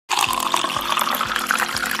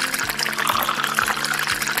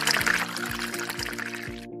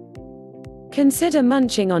Consider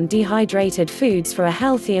munching on dehydrated foods for a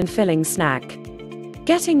healthy and filling snack.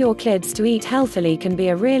 Getting your kids to eat healthily can be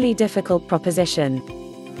a really difficult proposition.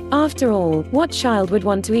 After all, what child would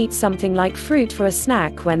want to eat something like fruit for a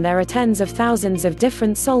snack when there are tens of thousands of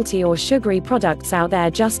different salty or sugary products out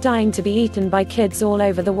there just dying to be eaten by kids all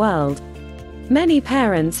over the world? Many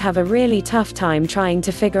parents have a really tough time trying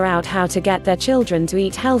to figure out how to get their children to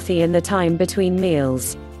eat healthy in the time between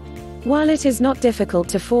meals. While it is not difficult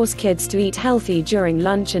to force kids to eat healthy during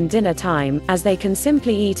lunch and dinner time, as they can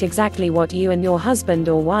simply eat exactly what you and your husband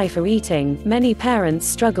or wife are eating, many parents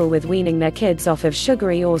struggle with weaning their kids off of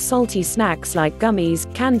sugary or salty snacks like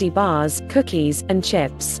gummies, candy bars, cookies, and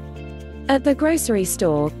chips. At the grocery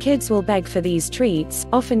store, kids will beg for these treats,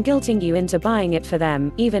 often guilting you into buying it for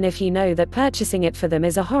them, even if you know that purchasing it for them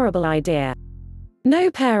is a horrible idea.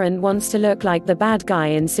 No parent wants to look like the bad guy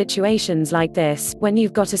in situations like this, when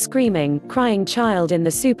you've got a screaming, crying child in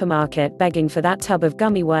the supermarket begging for that tub of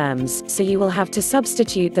gummy worms, so you will have to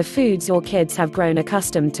substitute the foods your kids have grown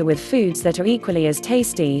accustomed to with foods that are equally as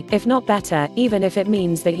tasty, if not better, even if it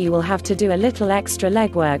means that you will have to do a little extra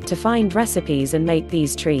legwork to find recipes and make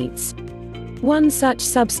these treats. One such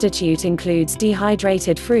substitute includes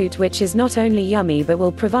dehydrated fruit, which is not only yummy but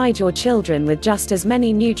will provide your children with just as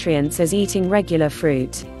many nutrients as eating regular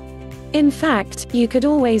fruit. In fact, you could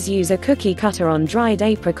always use a cookie cutter on dried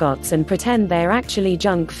apricots and pretend they're actually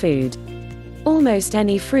junk food. Almost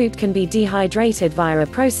any fruit can be dehydrated via a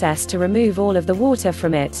process to remove all of the water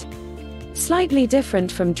from it. Slightly different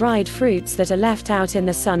from dried fruits that are left out in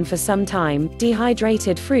the sun for some time,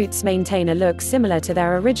 dehydrated fruits maintain a look similar to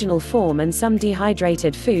their original form, and some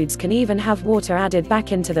dehydrated foods can even have water added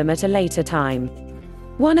back into them at a later time.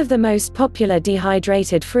 One of the most popular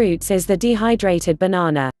dehydrated fruits is the dehydrated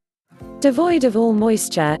banana. Devoid of all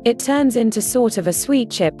moisture, it turns into sort of a sweet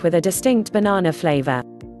chip with a distinct banana flavor.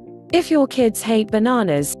 If your kids hate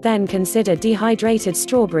bananas, then consider dehydrated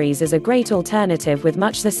strawberries as a great alternative with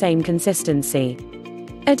much the same consistency.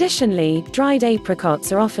 Additionally, dried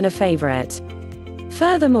apricots are often a favorite.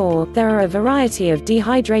 Furthermore, there are a variety of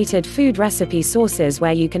dehydrated food recipe sources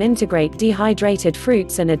where you can integrate dehydrated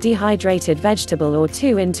fruits and a dehydrated vegetable or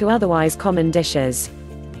two into otherwise common dishes.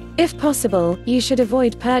 If possible, you should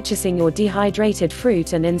avoid purchasing your dehydrated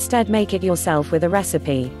fruit and instead make it yourself with a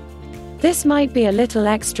recipe. This might be a little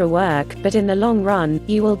extra work, but in the long run,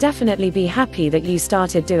 you will definitely be happy that you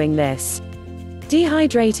started doing this.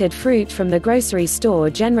 Dehydrated fruit from the grocery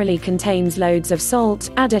store generally contains loads of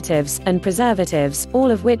salt, additives, and preservatives,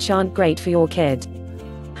 all of which aren't great for your kid.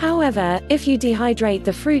 However, if you dehydrate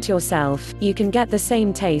the fruit yourself, you can get the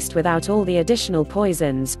same taste without all the additional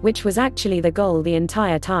poisons, which was actually the goal the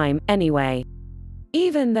entire time, anyway.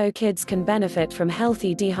 Even though kids can benefit from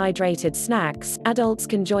healthy dehydrated snacks, adults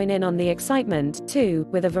can join in on the excitement, too,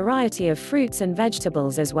 with a variety of fruits and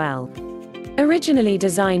vegetables as well. Originally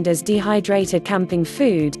designed as dehydrated camping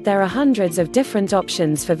food, there are hundreds of different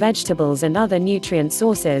options for vegetables and other nutrient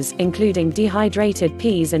sources, including dehydrated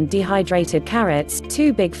peas and dehydrated carrots,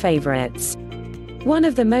 two big favorites. One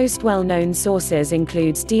of the most well-known sources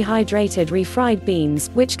includes dehydrated refried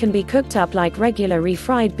beans, which can be cooked up like regular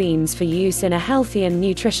refried beans for use in a healthy and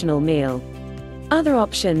nutritional meal. Other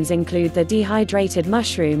options include the dehydrated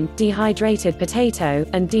mushroom, dehydrated potato,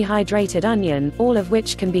 and dehydrated onion, all of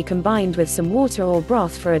which can be combined with some water or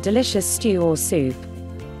broth for a delicious stew or soup.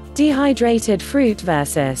 Dehydrated fruit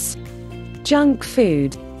versus junk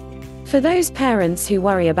food. For those parents who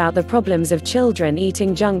worry about the problems of children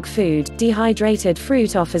eating junk food, dehydrated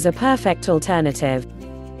fruit offers a perfect alternative.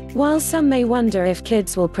 While some may wonder if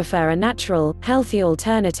kids will prefer a natural, healthy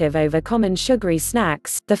alternative over common sugary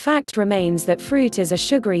snacks, the fact remains that fruit is a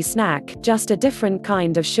sugary snack, just a different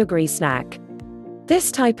kind of sugary snack.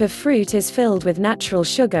 This type of fruit is filled with natural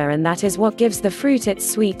sugar, and that is what gives the fruit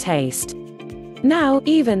its sweet taste. Now,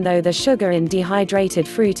 even though the sugar in dehydrated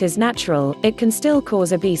fruit is natural, it can still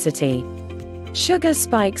cause obesity. Sugar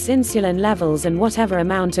spikes insulin levels, and whatever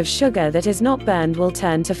amount of sugar that is not burned will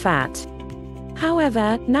turn to fat.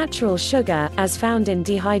 However, natural sugar, as found in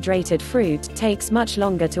dehydrated fruit, takes much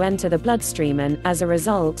longer to enter the bloodstream and, as a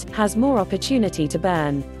result, has more opportunity to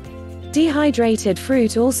burn. Dehydrated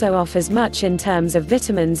fruit also offers much in terms of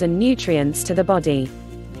vitamins and nutrients to the body.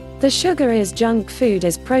 The sugar is junk food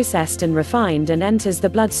is processed and refined and enters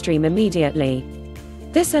the bloodstream immediately.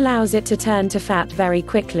 This allows it to turn to fat very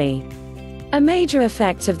quickly. A major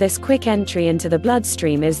effect of this quick entry into the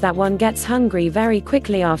bloodstream is that one gets hungry very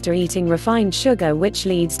quickly after eating refined sugar, which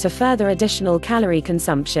leads to further additional calorie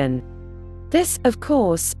consumption. This, of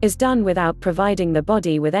course, is done without providing the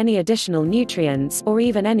body with any additional nutrients, or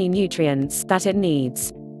even any nutrients, that it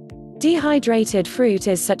needs. Dehydrated fruit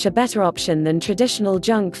is such a better option than traditional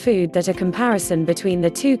junk food that a comparison between the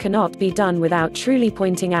two cannot be done without truly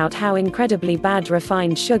pointing out how incredibly bad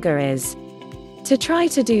refined sugar is. To try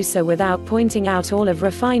to do so without pointing out all of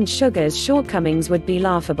refined sugar's shortcomings would be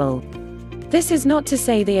laughable. This is not to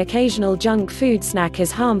say the occasional junk food snack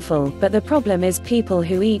is harmful, but the problem is people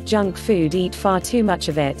who eat junk food eat far too much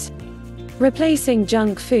of it. Replacing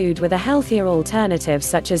junk food with a healthier alternative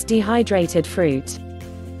such as dehydrated fruit.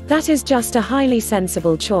 That is just a highly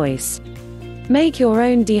sensible choice. Make your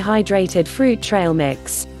own dehydrated fruit trail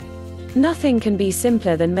mix. Nothing can be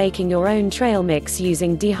simpler than making your own trail mix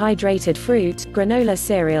using dehydrated fruit, granola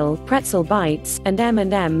cereal, pretzel bites, and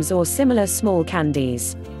M&Ms or similar small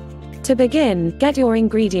candies. To begin, get your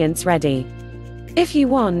ingredients ready. If you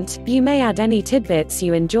want, you may add any tidbits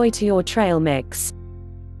you enjoy to your trail mix.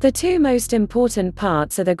 The two most important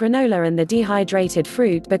parts are the granola and the dehydrated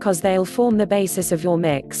fruit because they'll form the basis of your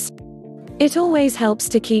mix. It always helps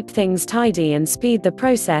to keep things tidy and speed the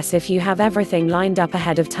process if you have everything lined up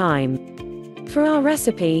ahead of time. For our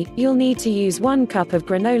recipe, you'll need to use 1 cup of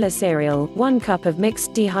granola cereal, 1 cup of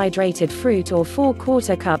mixed dehydrated fruit or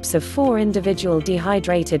 4/4 cups of 4 individual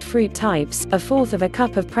dehydrated fruit types, 1/4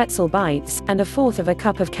 cup of pretzel bites, and 1/4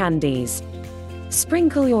 cup of candies.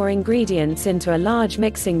 Sprinkle your ingredients into a large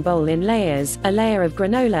mixing bowl in layers, a layer of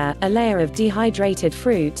granola, a layer of dehydrated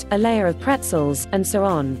fruit, a layer of pretzels, and so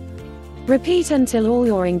on. Repeat until all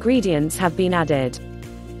your ingredients have been added.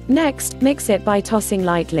 Next, mix it by tossing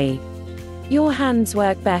lightly. Your hands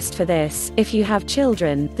work best for this. If you have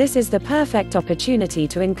children, this is the perfect opportunity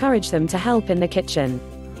to encourage them to help in the kitchen.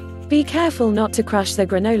 Be careful not to crush the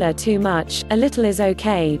granola too much, a little is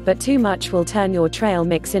okay, but too much will turn your trail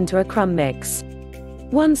mix into a crumb mix.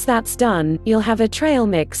 Once that's done, you'll have a trail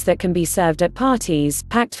mix that can be served at parties,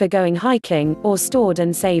 packed for going hiking, or stored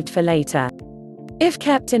and saved for later. If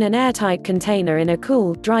kept in an airtight container in a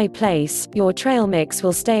cool, dry place, your trail mix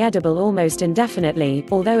will stay edible almost indefinitely,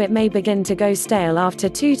 although it may begin to go stale after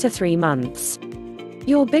 2 to 3 months.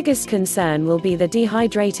 Your biggest concern will be the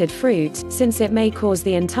dehydrated fruit, since it may cause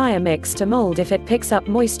the entire mix to mold if it picks up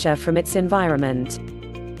moisture from its environment.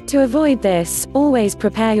 To avoid this, always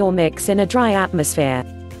prepare your mix in a dry atmosphere.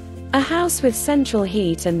 A house with central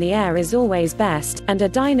heat and the air is always best, and a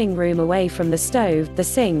dining room away from the stove, the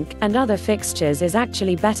sink, and other fixtures is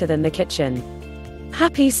actually better than the kitchen.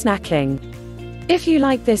 Happy snacking! If you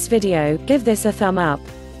like this video, give this a thumb up.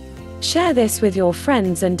 Share this with your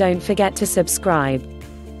friends and don't forget to subscribe.